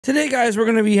Today, guys, we're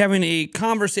going to be having a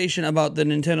conversation about the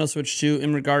Nintendo Switch 2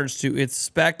 in regards to its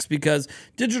specs because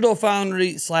Digital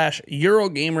Foundry /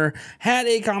 Eurogamer had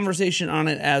a conversation on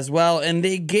it as well, and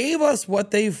they gave us what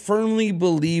they firmly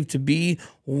believe to be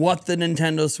what the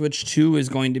Nintendo Switch 2 is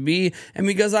going to be. And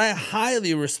because I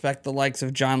highly respect the likes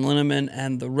of John Linneman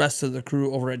and the rest of the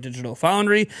crew over at Digital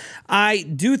Foundry, I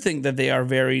do think that they are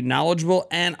very knowledgeable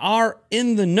and are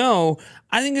in the know.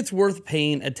 I think it's worth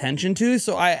paying attention to.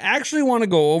 So I actually want to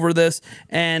go over this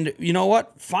and, you know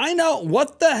what, find out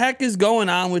what the heck is going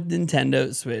on with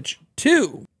Nintendo Switch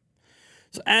 2.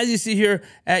 So as you see here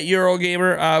at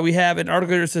Eurogamer, we have an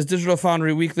article here that says Digital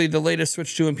Foundry Weekly, the latest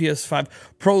Switch 2 and PS5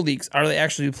 Pro leaks. Are they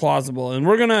actually plausible? And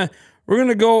we're gonna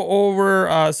go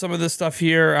over some of this stuff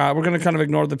here. We're gonna kind of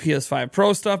ignore the PS5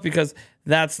 Pro stuff because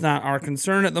that's not our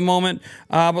concern at the moment.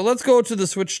 But let's go to the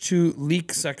Switch 2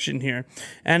 leak section here.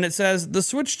 And it says, the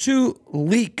Switch 2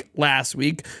 leak last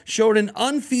week showed an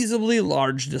unfeasibly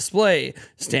large display,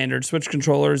 standard Switch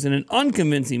controllers in an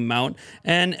unconvincing mount,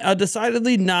 and a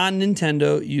decidedly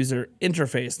non-Nintendo user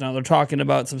interface. Now, they're talking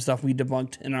about some stuff we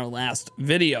debunked in our last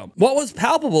video. What was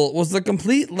palpable was the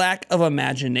complete lack of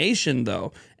imagination,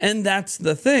 though. And that's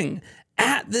the thing.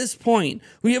 At this point,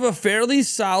 we have a fairly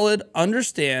solid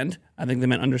understanding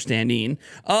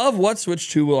of what Switch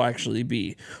 2 will actually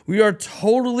be. We are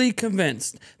totally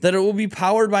convinced that it will be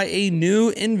powered by a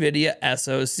new NVIDIA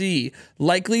SoC,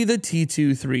 likely the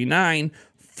T239,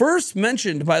 first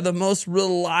mentioned by the most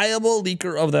reliable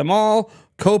leaker of them all,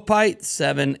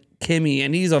 Kopite7 Kimi,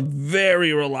 and he's a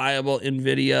very reliable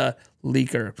NVIDIA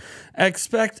leaker.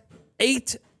 Expect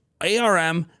 8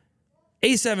 ARM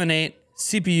A78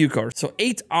 CPU cores. So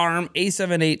 8 ARM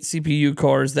A78 CPU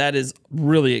cores. That is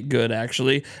really good,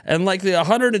 actually. And likely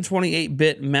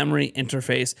 128-bit memory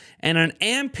interface and an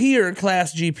Ampere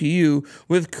class GPU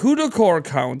with CUDA core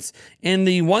counts in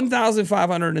the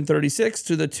 1,536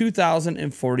 to the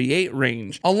 2,048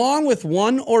 range, along with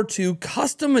 1 or 2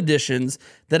 custom editions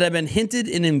that have been hinted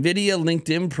in NVIDIA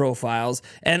LinkedIn profiles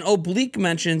and oblique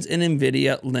mentions in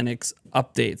NVIDIA Linux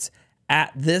updates.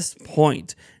 At this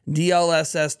point,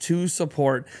 DLSS 2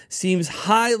 support seems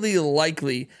highly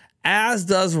likely, as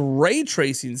does ray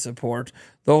tracing support,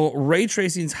 though ray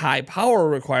tracing's high power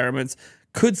requirements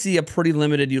could see a pretty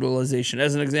limited utilization.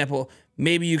 As an example,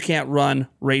 maybe you can't run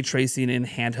ray tracing in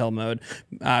handheld mode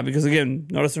because, again,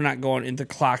 notice they're not going into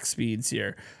clock speeds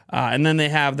here. And then they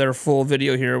have their full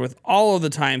video here with all of the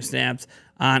timestamps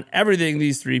on everything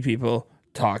these three people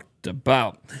talked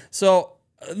about. So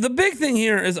the big thing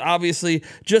here is obviously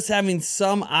just having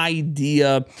some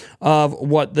idea of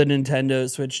what the Nintendo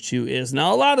Switch 2 is.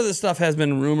 Now, a lot of this stuff has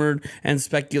been rumored and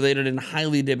speculated and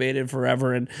highly debated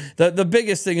forever. And the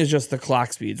biggest thing is just the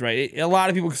clock speeds, right? A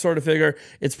lot of people sort of figure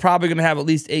it's probably going to have at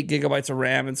least 8 gigabytes of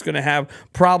RAM. It's going to have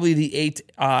probably the 8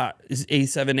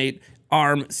 A78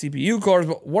 ARM CPU cores,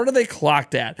 but what are they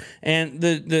clocked at? And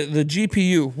the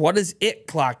GPU, what is it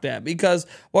clocked at? Because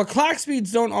while clock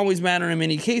speeds don't always matter in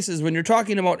many cases, when you're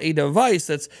talking about a device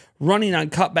that's running on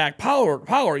cutback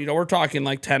power, you know, we're talking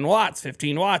like 10 watts,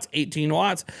 15 watts, 18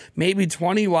 watts, maybe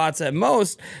 20 watts at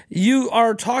most, you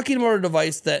are talking about a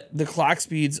device that the clock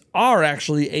speeds are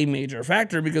actually a major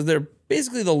factor because they're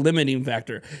basically the limiting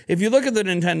factor. If you look at the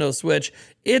Nintendo Switch,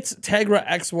 its Tegra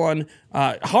X1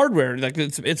 hardware, like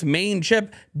its main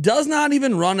chip, does not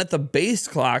even run at the base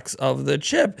clocks of the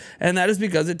chip, and that is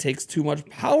because it takes too much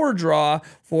power draw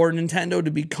for Nintendo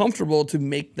to be comfortable to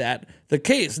make that the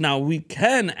case. Now, we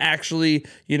can actually,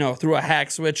 you know, through a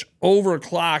hack switch,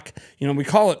 overclock, you know, we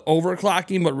call it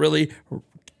overclocking, but really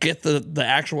get the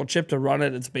actual chip to run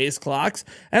at its base clocks,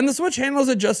 and the Switch handles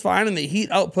it just fine, and the heat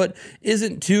output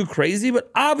isn't too crazy,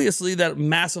 but obviously that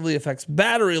massively affects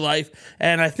battery life,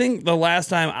 and I think the last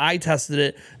time I tested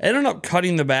it, I ended up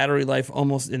cutting the battery life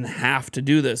almost in half to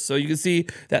do this. So you can see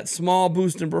that small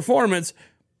boost in performance,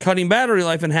 cutting battery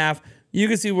life in half. You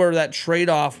can see where that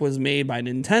trade-off was made by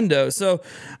Nintendo. So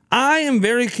I am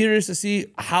very curious to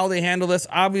see how they handle this.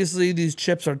 Obviously, these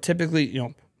chips are typically, you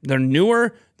know, they're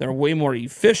newer, they're way more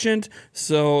efficient,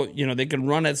 so, you know, they can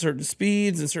run at certain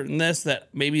speeds and certain this that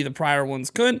maybe the prior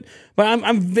ones couldn't. But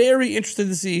I'm very interested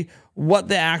to see what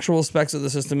the actual specs of the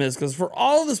system is, because for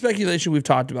all of the speculation we've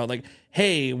talked about, like,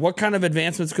 hey, what kind of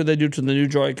advancements could they do to the new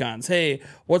Joy-Cons? Hey,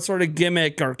 what sort of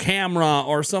gimmick or camera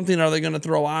or something are they going to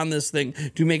throw on this thing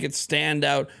to make it stand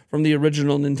out from the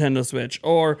original Nintendo Switch?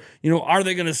 Or, you know, are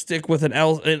they going to stick with an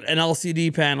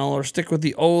LCD panel or stick with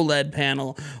the OLED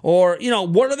panel? Or, you know,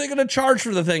 what are they going to charge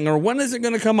for the thing? Or when is it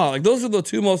going to come out? Like, those are the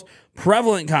two most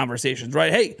prevalent conversations,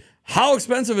 right? Hey, how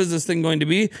expensive is this thing going to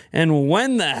be? And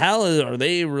when the hell are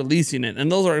they releasing it?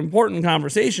 And those are important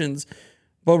conversations.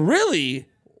 But really,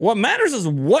 what matters is,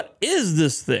 what is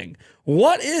this thing?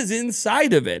 What is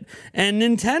inside of it? And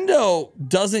Nintendo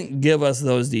doesn't give us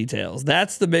those details.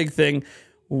 That's the big thing.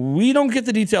 We don't get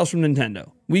the details from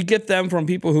Nintendo. We get them from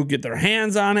people who get their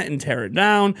hands on it and tear it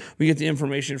down. We get the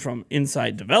information from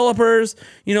inside developers.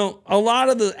 You know, a lot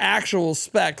of the actual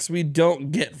specs we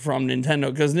don't get from Nintendo,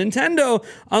 because Nintendo,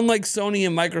 unlike Sony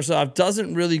and Microsoft,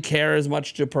 doesn't really care as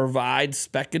much to provide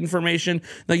spec information.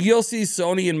 Like, you'll see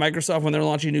Sony and Microsoft, when they're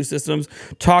launching new systems,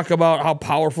 talk about how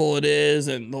powerful it is,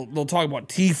 and they'll talk about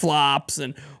T-flops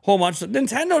and a whole bunch of stuff.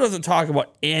 Nintendo doesn't talk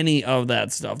about any of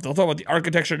that stuff. They'll talk about the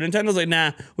architecture. Nintendo's like,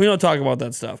 nah, we don't talk about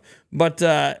that stuff. But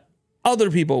other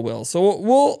people will. So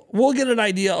we'll get an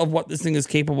idea of what this thing is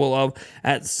capable of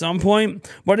at some point.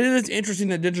 But it is interesting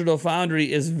that Digital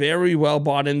Foundry is very well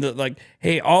bought into, like,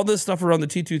 hey, all this stuff around the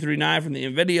T239 from the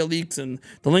NVIDIA leaks and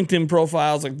the LinkedIn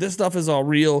profiles, like, this stuff is all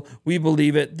real. We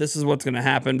believe it. This is what's going to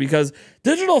happen, because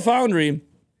Digital Foundry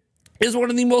is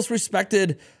one of the most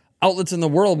respected outlets in the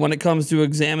world when it comes to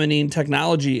examining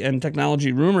technology and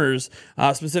technology rumors,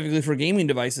 specifically for gaming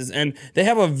devices. And they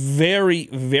have a very,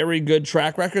 very good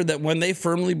track record that when they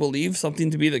firmly believe something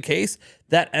to be the case,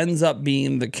 that ends up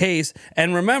being the case.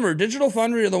 And remember, Digital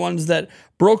Foundry are the ones that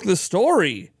broke the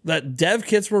story that dev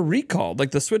kits were recalled.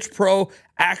 Like, the Switch Pro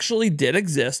actually did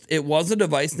exist. It was a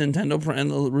device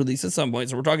Nintendo released at some point.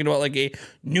 So we're talking about like a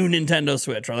new Nintendo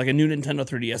Switch or like a new Nintendo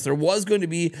 3DS. There was going to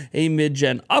be a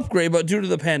mid-gen upgrade, but due to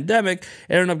the pandemic,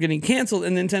 it ended up getting canceled,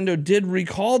 and Nintendo did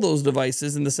recall those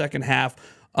devices in the second half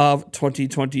of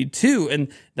 2022. And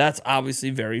that's obviously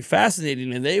very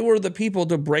fascinating. And they were the people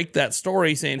to break that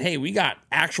story, saying, hey, we got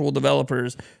actual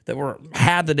developers that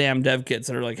had the damn dev kits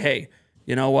that are like, hey,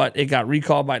 you know what? It got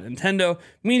recalled by Nintendo,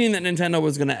 meaning that Nintendo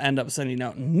was going to end up sending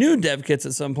out new dev kits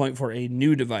at some point for a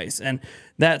new device. And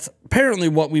that's apparently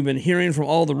what we've been hearing from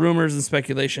all the rumors and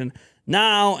speculation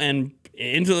now and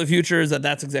into the future, is that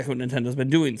that's exactly what Nintendo's been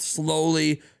doing,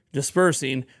 slowly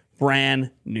dispersing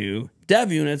brand new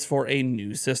dev units for a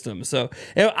new system. So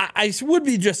I would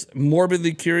be just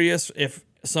morbidly curious if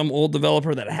some old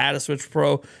developer that had a Switch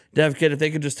Pro dev kit, if they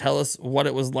could just tell us what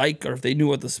it was like, or if they knew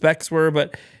what the specs were.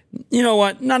 But you know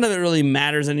what? None of it really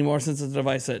matters anymore, since it's a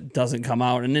device that doesn't come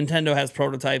out. And Nintendo has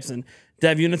prototypes and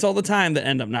dev units all the time that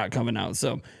end up not coming out.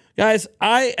 So guys,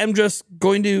 I am just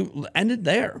going to end it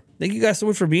there. Thank you guys so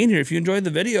much for being here. If you enjoyed the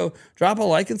video, drop a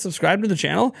like and subscribe to the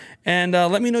channel. And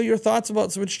let me know your thoughts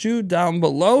about Switch 2 down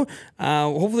below.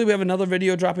 Hopefully we have another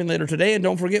video dropping later today. And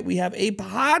don't forget, we have a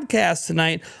podcast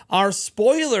tonight, our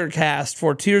spoiler cast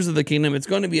for Tears of the Kingdom. It's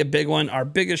going to be a big one, our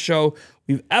biggest show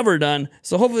we've ever done.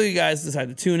 So hopefully you guys decide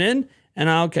to tune in, and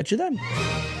I'll catch you then.